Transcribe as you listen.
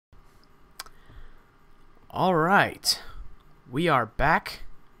Alright. We are back.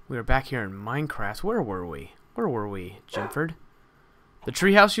 We are back here in Minecraft. Where were we? Where were we, Jimford? The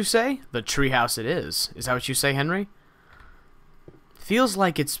treehouse, you say? The treehouse it is. Is that what you say, Henry? Feels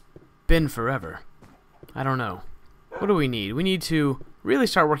like it's been forever. I don't know. What do we need? We need to really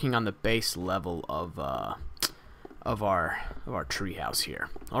start working on the base level of our treehouse here.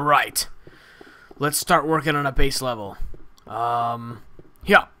 Alright. Let's start working on a base level.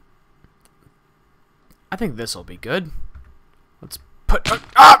 Yeah. I think this'll be good. Let's put...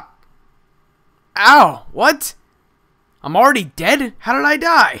 ah! Ow! What? I'm already dead? How did I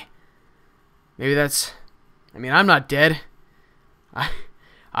die? Maybe that's... I mean, I'm not dead.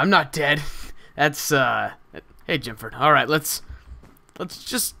 I'm not dead. That's, Hey, Jimford. Alright, let's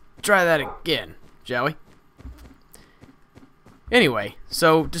just try that again, shall we? Anyway,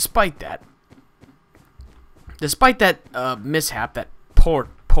 so, despite that mishap, that poor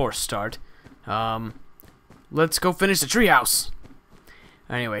start, let's go finish the treehouse.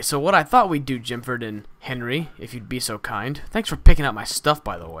 Anyway, so what I thought we'd do, Jimford and Henry, if you'd be so kind. Thanks for picking up my stuff,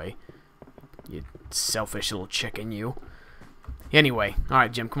 by the way. You selfish little chicken, you. Anyway,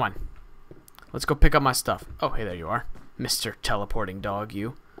 alright, Jim, come on. Let's go pick up my stuff. Oh, hey, there you are. Mr. Teleporting Dog,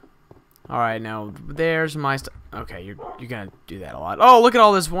 you. Alright, now, there's my stuff. Okay, you're gonna do that a lot. Oh, look at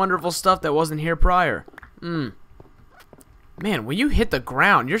all this wonderful stuff that wasn't here prior. Man, when you hit the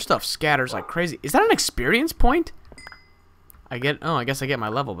ground, your stuff scatters like crazy. Is that an experience point? I guess I get my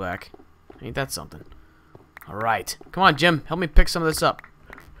level back. Ain't that something? Alright. Come on, Jim. Help me pick some of this up.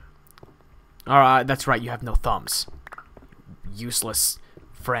 Alright, that's right. You have no thumbs. Useless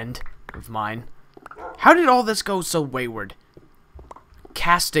friend of mine. How did all this go so wayward?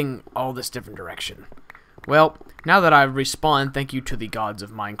 Casting all this different direction. Well, now that I've respawned, thank you to the gods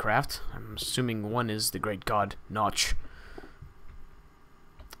of Minecraft. I'm assuming one is the great god Notch.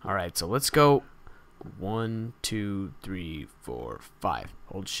 Alright, so let's go 1, 2, 3, 4, 5.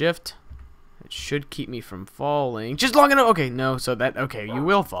 Hold shift. It should keep me from falling. Just long enough. Okay, no, so that okay, you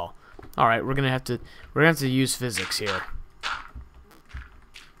will fall. Alright, we're gonna have to use physics here.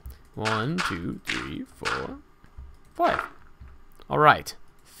 1, 2, 3, 4, 5. Alright.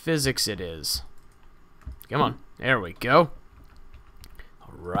 Physics it is. Come on. There we go.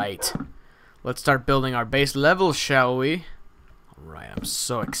 Alright. Let's start building our base level, shall we? Alright, I'm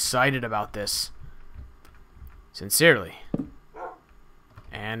so excited about this. Sincerely.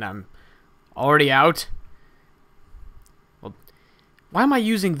 And I'm already out. Well, why am I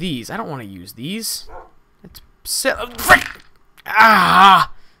using these? I don't want to use these. It's frick!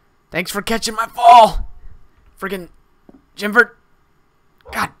 Ah! Thanks for catching my fall. Friggin' Jimford.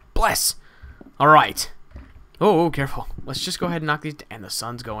 God bless. Alright. Oh, careful. Let's just go ahead and knock these down. And the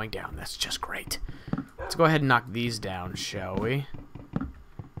sun's going down. That's just great. Let's go ahead and knock these down, shall we?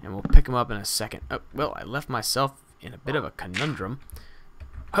 And we'll pick them up in a second. Oh, well, I left myself in a bit of a conundrum.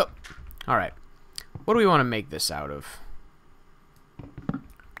 Oh, alright. What do we want to make this out of?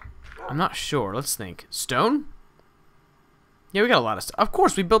 I'm not sure. Let's think. Stone? Yeah, we got a lot of stuff. Of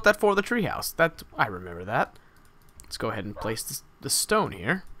course, we built that for the treehouse. I remember that. Let's go ahead and place the stone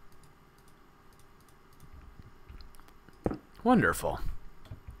here. Wonderful.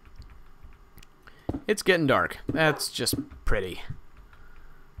 It's getting dark. That's just pretty.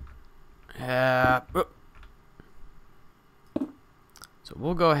 So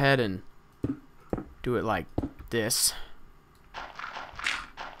we'll go ahead and do it like this.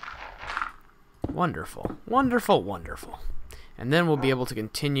 Wonderful. Wonderful, wonderful. And then we'll be able to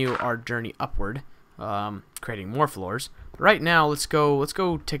continue our journey upward, creating more floors. But right now, let's go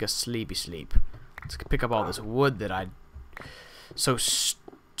take a sleepy sleep. Let's pick up all this wood that I so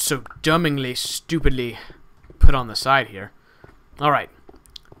dumbingly, stupidly put on the side here. Alright.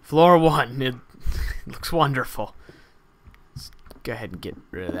 Floor 1. It looks wonderful. Let's go ahead and get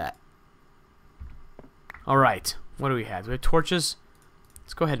rid of that. Alright. What do we have? Do we have torches?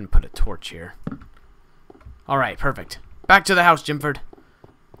 Let's go ahead and put a torch here. Alright, perfect. Back to the house, Jimford.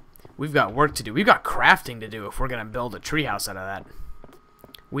 We've got work to do. We've got crafting to do if we're going to build a treehouse out of that.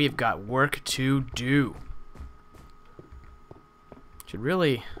 We've got work to do. Should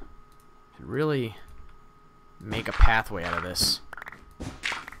really make a pathway out of this.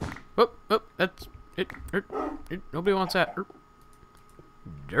 Whoop, whoop, that's it. Nobody wants that.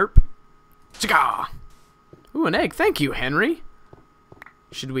 Derp. Chicka! Ooh, an egg. Thank you, Henry.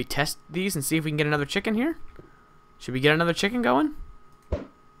 Should we test these and see if we can get another chicken here? Should we get another chicken going?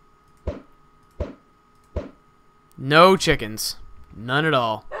 No chickens. None at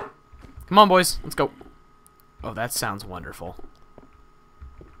all. Come on, boys. Let's go. Oh, that sounds wonderful.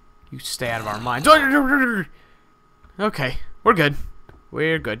 You stay out of our minds. Okay, we're good.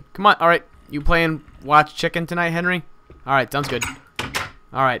 We're good. Come on. All right. You playing watch chicken tonight, Henry? Alright, sounds good.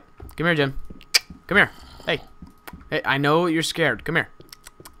 Alright. Come here, Jim. Come here. Hey. Hey, I know you're scared. Come here.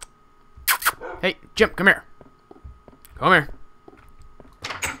 Hey, Jim, come here. Come here.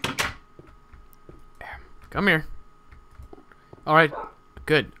 Come here. Alright.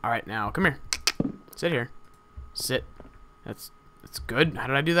 Good. Alright, now come here. Sit here. Sit. That's good. How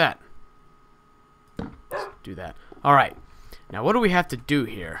did I do that? Let's do that. Alright. Now what do we have to do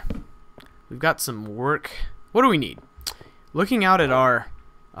here? We've got some work. What do we need? Looking out at our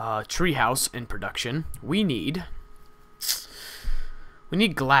treehouse in production, we need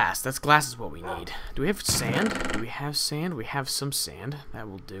glass. Glass is what we need. Do we have sand? Do we have sand? We have some sand. That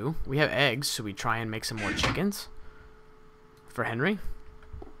will do. We have eggs. Should we try and make some more chickens for Henry?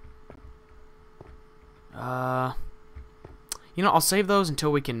 You know, I'll save those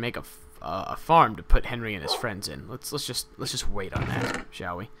until we can make a farm to put Henry and his friends in. Let's just wait on that,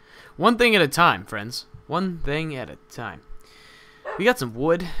 shall we? One thing at a time, friends. One thing at a time. We got some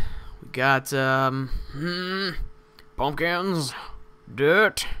wood. We got pumpkins,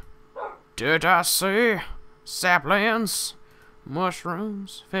 dirt, I see, saplings,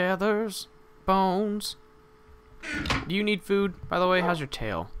 mushrooms, feathers, bones. Do you need food, by the way? How's your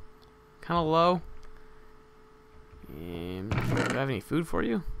tail? Kind of low. Do I have any food for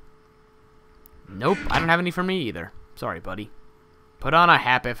you? Nope, I don't have any for me either. Sorry, buddy. Put on a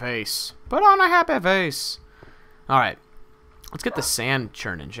happy face. Put on a happy face. Alright. Let's get the sand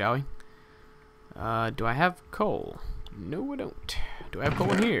churning, shall we? Do I have coal? No, I don't. Do I have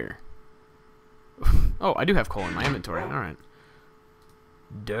coal in here? Oh, I do have coal in my inventory. Alright.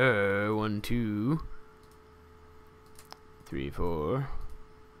 Duh. 1, 2, 3, 4.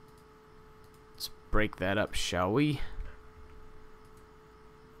 Let's break that up, shall we?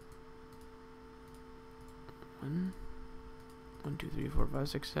 1, 2, 3, 4, 5,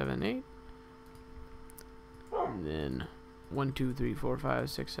 6, 7, 8. And then 1, 2, 3, 4, 5,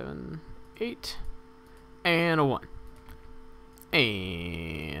 6, 7, 8. And a 1.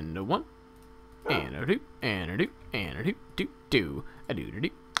 And a 1. And a 2. And a 2. And a 2. Do. Do. A do. Do.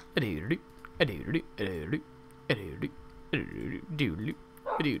 A do. Do. A do. Do. A do. Do. A do. Do. A do. Do.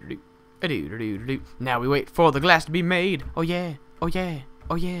 A do. Do. A do. Do. Do. Now we wait for the glass to be made. Oh yeah. Oh yeah.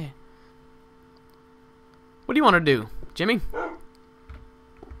 Oh yeah. What do you want to do, Jimmy?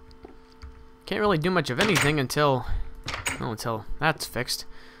 Can't really do much of anything until that's fixed.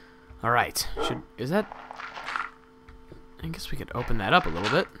 All right. Is that? I guess we could open that up a little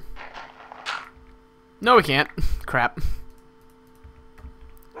bit. No, we can't. Crap.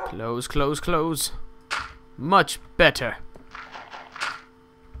 Close, close, close. Much better.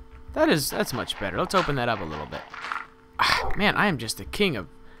 That's much better. Let's open that up a little bit. Man, I am just the king of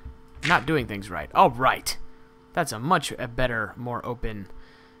not doing things right. All right. That's a much better, more open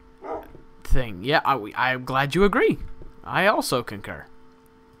thing. Yeah, I'm glad you agree. I also concur.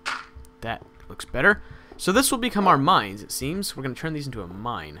 That looks better. So this will become our mines, it seems. We're going to turn these into a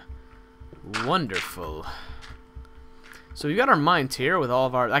mine. Wonderful. So we've got our mines here with all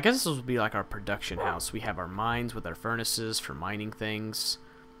of our... I guess this will be like our production house. We have our mines with our furnaces for mining things.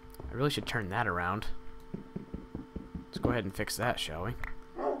 I really should turn that around. Let's go ahead and fix that, shall we?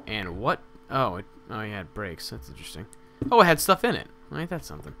 And what... Oh, yeah, it had brakes. That's interesting. Oh, it had stuff in it. Ain't that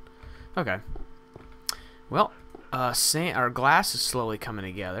something? Okay. Well, our glass is slowly coming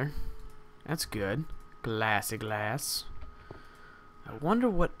together. That's good. Glassy glass. I wonder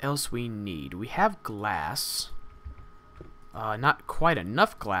what else we need. We have glass. Not quite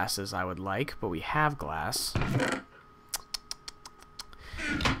enough glass as I would like, but we have glass.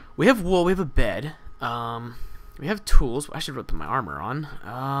 We have wool. We have a bed. We have tools. I should put my armor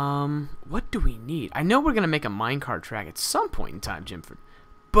on. What do we need? I know we're going to make a minecart track at some point in time, Jimford.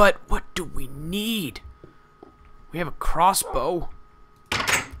 But what do we need? We have a crossbow.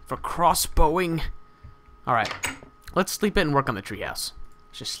 For crossbowing. Alright. Let's sleep it and work on the treehouse.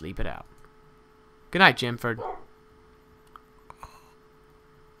 Let's just sleep it out. Good night, Jimford.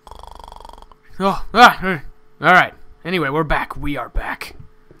 Oh, alright. Anyway, we're back. We are back.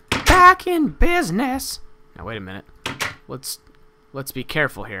 Back in business. Now, wait a minute. Let's be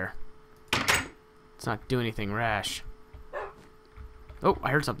careful here. Let's not do anything rash. Oh,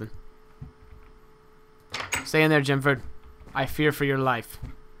 I heard something. Stay in there, Jimford. I fear for your life.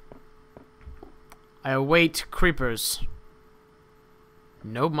 I await creepers.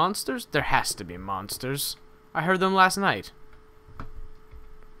 No monsters? There has to be monsters. I heard them last night.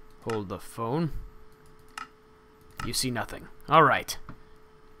 Hold the phone. You see nothing. Alright.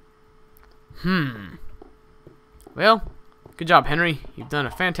 Well, good job, Henry. You've done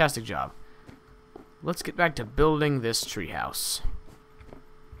a fantastic job. Let's get back to building this treehouse.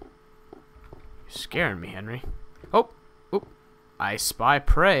 You're scaring me, Henry. Oh, oh, I spy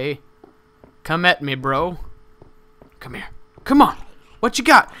prey. Come at me, bro. Come here. Come on. What you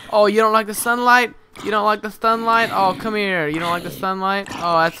got? Oh, you don't like the sunlight? You don't like the sunlight? Oh, come here. You don't like the sunlight?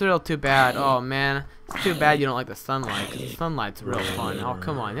 Oh, that's real too bad. Oh, man. It's too bad you don't like the sunlight, because the sunlight's real fun. Oh,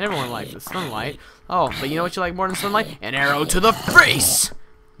 come on. Everyone likes the sunlight. Oh, but you know what you like more than sunlight? An arrow to the face!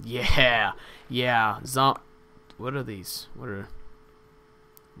 Yeah. Yeah. What are these? What are...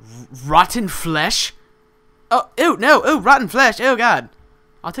 Rotten flesh? Oh, ew, no. Ew, rotten flesh. Oh, God.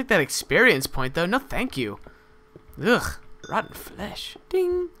 I'll take that experience point, though. No, thank you. Ugh. Rotten flesh.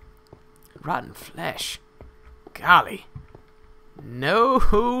 Ding. Rotten flesh. Golly.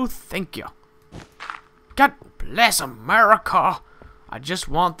 No, thank you. God bless America. I just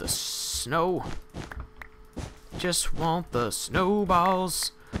want the snow. Just want the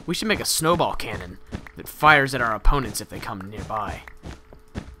snowballs. We should make a snowball cannon that fires at our opponents if they come nearby.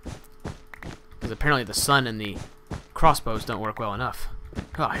 Because apparently the sun and the crossbows don't work well enough.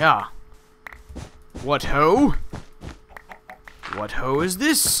 Oh, yeah. What ho? What ho is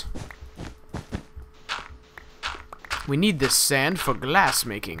this? We need this sand for glass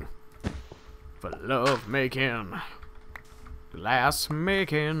making. For love making. Glass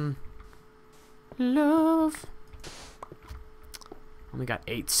making. Love. Only got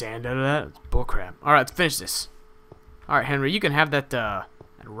 8 sand out of that. It's bullcrap. Alright, let's finish this. Alright, Henry, you can have that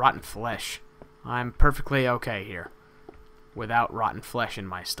rotten flesh. I'm perfectly okay here. Without rotten flesh in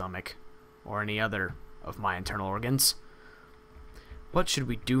my stomach. Or any other of my internal organs. What should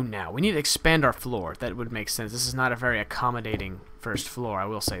we do now? We need to expand our floor. That would make sense. This is not a very accommodating first floor, I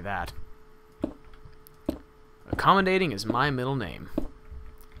will say that. Accommodating is my middle name.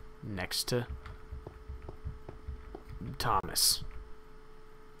 Next to Thomas.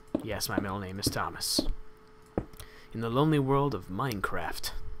 Yes, my middle name is Thomas. In the lonely world of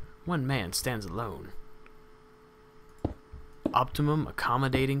Minecraft, one man stands alone. Optimum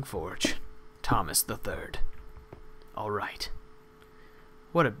Accommodating Forge. Thomas the Third. Alright.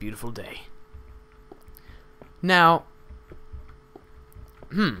 What a beautiful day. Now,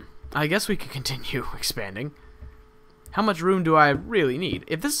 I guess we could continue expanding. How much room do I really need?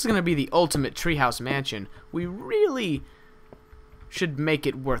 If this is going to be the ultimate treehouse mansion, we really should make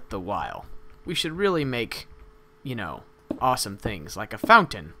it worth the while. We should really make, you know, awesome things like a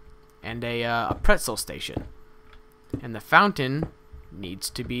fountain and a pretzel station. And the fountain needs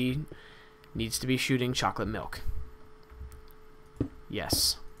to be shooting chocolate milk.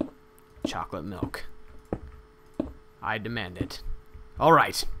 Yes. Chocolate milk. I demand it.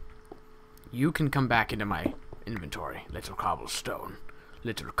 Alright. You can come back into my inventory, little cobblestone.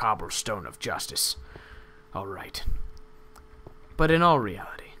 Little cobblestone of justice. Alright. But in all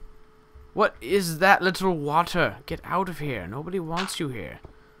reality, what is that little water? Get out of here. Nobody wants you here.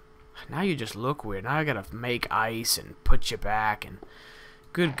 Now you just look weird. Now I gotta make ice and put you back and...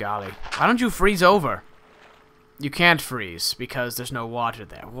 Good golly. Why don't you freeze over? You can't freeze because there's no water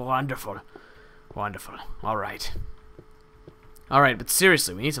there. Wonderful. Wonderful. Alright. Alright, but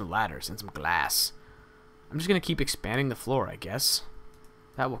seriously, we need some ladders and some glass. I'm just going to keep expanding the floor, I guess.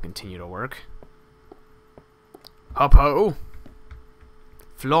 That will continue to work. Hop-ho!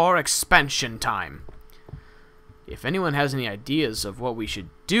 Floor expansion time. If anyone has any ideas of what we should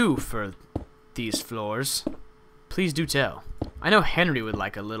do for these floors, please do tell. I know Henry would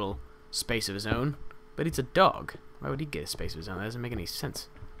like a little space of his own. But he's a dog. Why would he get a space of his own? That doesn't make any sense.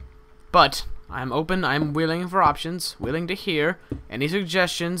 But I'm open. I'm willing for options. Willing to hear any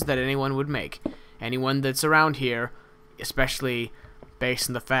suggestions that anyone would make. Anyone that's around here, especially based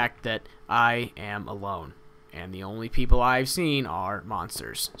on the fact that I am alone. And the only people I've seen are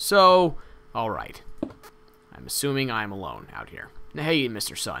monsters. So, alright. I'm assuming I'm alone out here. Hey,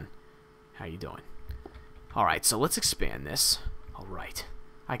 Mr. Sun. How you doing? Alright, so let's expand this. Alright.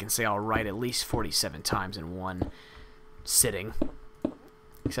 I can say alright at least 47 times in one sitting.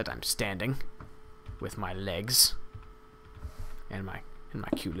 Except I'm standing with my legs and my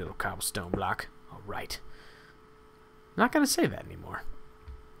cute little cobblestone block. Alright. I'm not gonna say that anymore.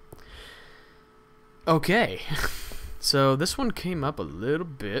 Okay. So this one came up a little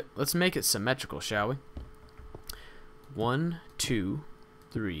bit. Let's make it symmetrical, shall we? 1, 2,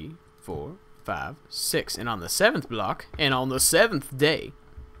 3, 4, 5, 6. And on the 7th block, and on the 7th day,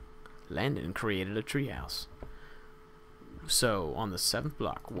 Landon created a treehouse. So on the 7th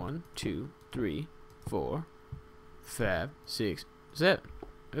block, 1, 2, 3, 4, 5, 6, 7.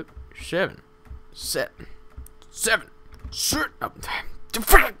 7. 7. 7.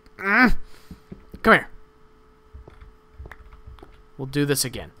 Come here. We'll do this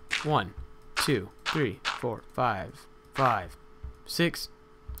again. 1, 2, 3, 4, 5, 5, 6.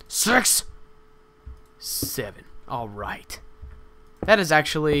 6! 7. Alright. That is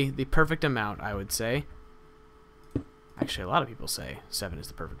actually the perfect amount, I would say. Actually, a lot of people say 7 is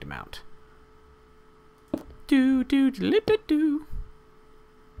the perfect amount.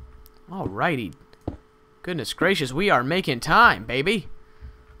 Alrighty. Goodness gracious, we are making time, baby.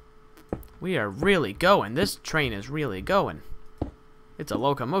 We are really going. This train is really going. It's a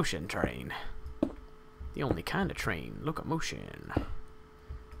locomotion train. The only kind of train. Locomotion.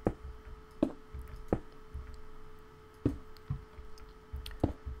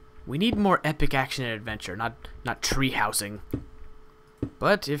 We need more epic action and adventure, not tree housing.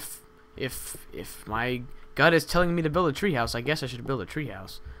 But if my gut is telling me to build a tree house, I guess I should build a tree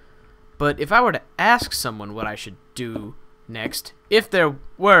house. But if I were to ask someone what I should do next, if there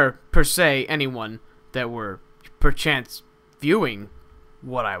were per se anyone that were perchance viewing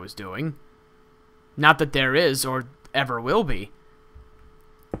what I was doing, not that there is or ever will be,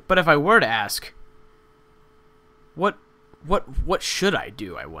 but if I were to ask, what should I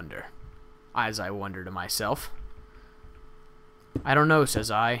do, I wonder, as I wonder to myself. I don't know, says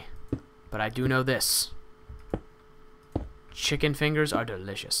I, but I do know this. Chicken fingers are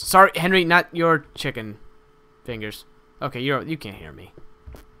delicious. Sorry, Henry, not your chicken fingers. Okay, you can't hear me.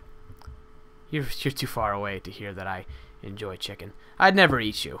 You're too far away to hear that I enjoy chicken. I'd never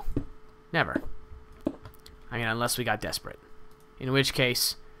eat you. Never. I mean, unless we got desperate. In which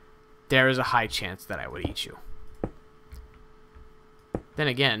case, there is a high chance that I would eat you. Then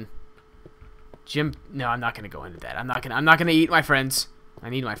again, Jim... No, I'm not going to go into that. I'm not going to eat my friends. I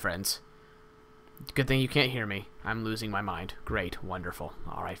need my friends. Good thing you can't hear me. I'm losing my mind. Great. Wonderful.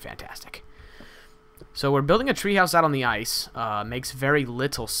 Alright, fantastic. So we're building a treehouse out on the ice. Makes very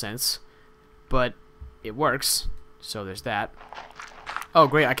little sense, but it works. So there's that. Oh,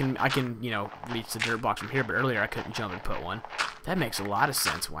 great. I can, you know, reach the dirt blocks from here, but earlier I couldn't jump and put one. That makes a lot of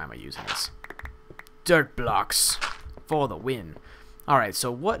sense. Why am I using this? Dirt blocks for the win. Alright,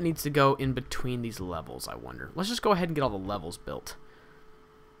 so what needs to go in between these levels, I wonder? Let's just go ahead and get all the levels built.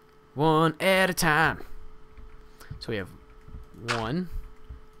 One at a time. So we have 1,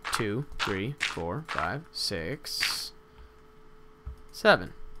 2, 3, 4, 5, 6,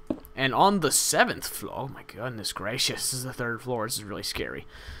 7. And on the 7th floor, oh my goodness gracious, this is the 3rd floor. This is really scary.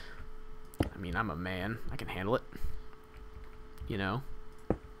 I mean, I'm a man. I can handle it. You know,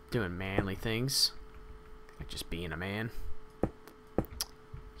 doing manly things. Like just being a man.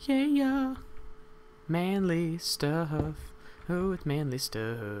 Yeah. Manly stuff. Oh, it's manly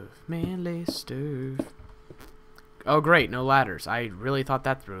stuff. Manly stuff. Oh, great. No ladders. I really thought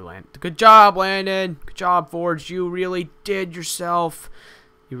that through, Landon. Good job, Landon. Good job, Forge. You really did yourself.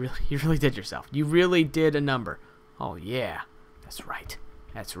 You really did yourself. You really did a number. Oh, yeah. That's right.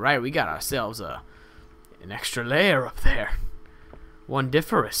 That's right. We got ourselves an extra layer up there.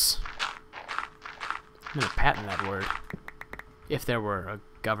 Wondiferous. I'm going to patent that word. If there were a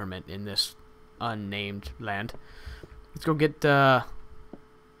government in this unnamed land. Let's go get, I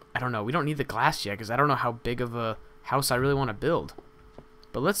don't know. We don't need the glass yet because I don't know how big of a house I really want to build.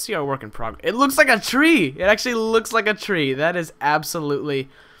 But let's see our work in progress. It looks like a tree. It actually looks like a tree. That is absolutely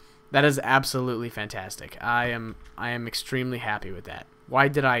fantastic. I am extremely happy with that.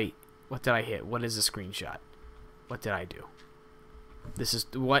 What did I hit? What is a screenshot? What did I do?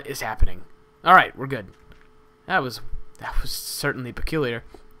 What is happening? All right, we're good. That was certainly peculiar.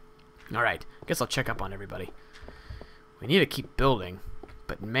 All right, guess I'll check up on everybody. We need to keep building,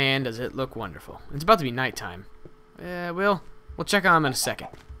 but man, does it look wonderful. It's about to be nighttime. We'll check on them in a second.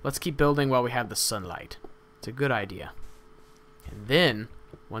 Let's keep building while we have the sunlight. It's a good idea. And then,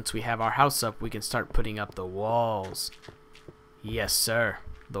 once we have our house up, we can start putting up the walls. Yes, sir.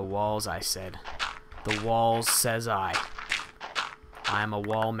 The walls, I said. The walls, says I. I'm a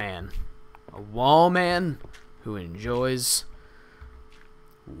wall man. A wall man who enjoys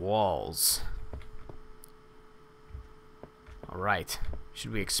walls. Alright.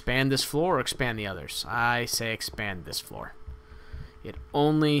 Should we expand this floor or expand the others? I say expand this floor. It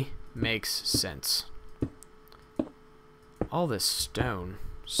only makes sense. All this stone.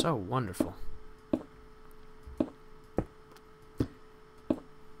 So wonderful.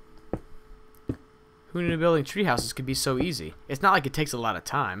 Who knew building tree houses could be so easy? It's not like it takes a lot of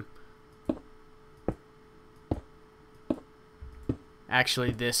time.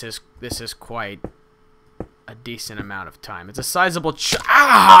 Actually, this is quite a decent amount of time. It's a sizable It's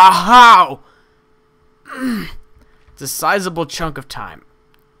a sizable chunk of time.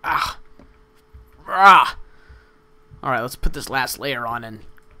 Alright, let's put this last layer on and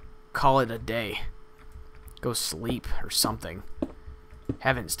call it a day. Go sleep or something.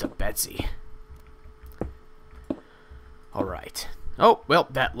 Heavens to Betsy. Alright. Oh, well,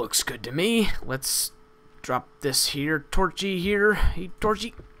 that looks good to me. Let's drop this here. Torchy here. Hey,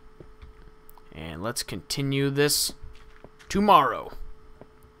 Torchy. And let's continue this tomorrow.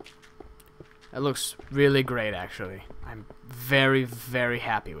 That looks really great, actually. I'm very, very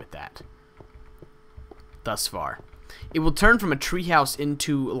happy with that. Thus far. It will turn from a treehouse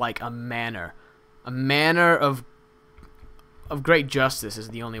into, like, a manor. A manor of great justice is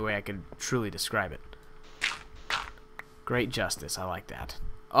the only way I could truly describe it. Great justice, I like that.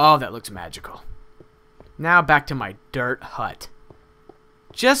 Oh, that looks magical. Now back to my dirt hut.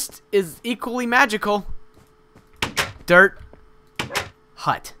 Just is equally magical. Dirt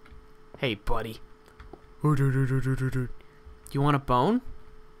hut. Hey, buddy. You want a bone?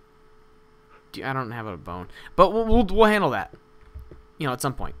 I don't have a bone, but we'll handle that. You know, at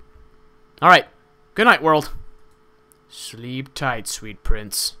some point. All right. Good night, world. Sleep tight, sweet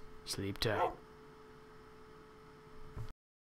prince. Sleep tight.